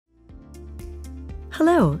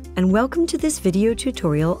Hello, and welcome to this video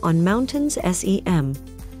tutorial on Mountains SEM,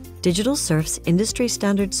 Digital Surf's industry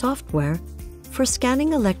standard software for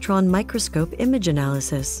scanning electron microscope image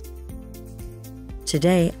analysis.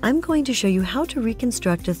 Today, I'm going to show you how to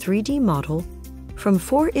reconstruct a 3D model from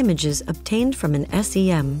 4 images obtained from an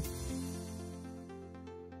SEM.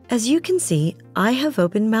 As you can see, I have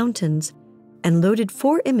opened Mountains and loaded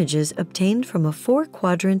 4 images obtained from a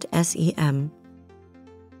 4-quadrant SEM.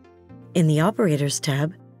 In the Operators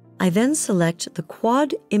tab, I then select the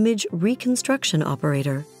Quad Image Reconstruction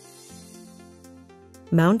operator.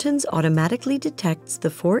 Mountains automatically detects the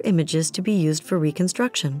 4 images to be used for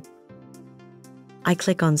reconstruction. I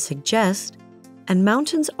click on Suggest, and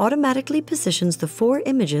Mountains automatically positions the 4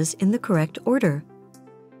 images in the correct order.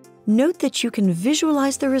 Note that you can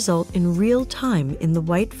visualize the result in real time in the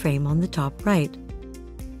white frame on the top right.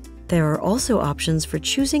 There are also options for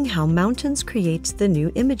choosing how Mountains creates the new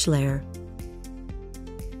image layer.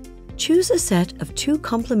 Choose a set of 2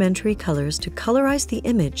 complementary colors to colorize the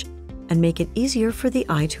image and make it easier for the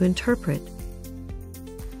eye to interpret.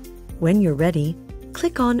 When you're ready,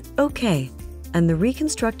 click on OK, and the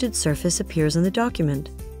reconstructed surface appears in the document.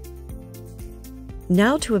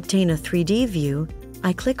 Now to obtain a 3D view,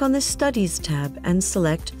 I click on the Studies tab and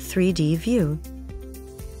select 3D View.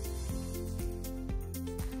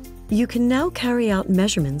 You can now carry out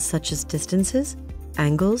measurements such as distances,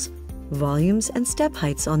 angles, volumes, and step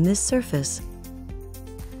heights on this surface.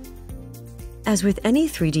 As with any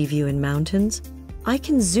 3D view in Mountains, I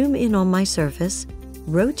can zoom in on my surface,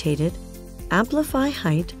 rotate it, amplify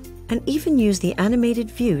height, and even use the animated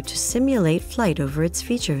view to simulate flight over its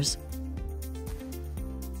features.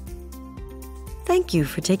 Thank you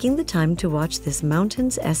for taking the time to watch this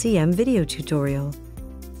Mountains SEM video tutorial.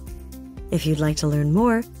 If you'd like to learn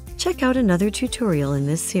more, check out another tutorial in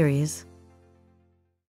this series.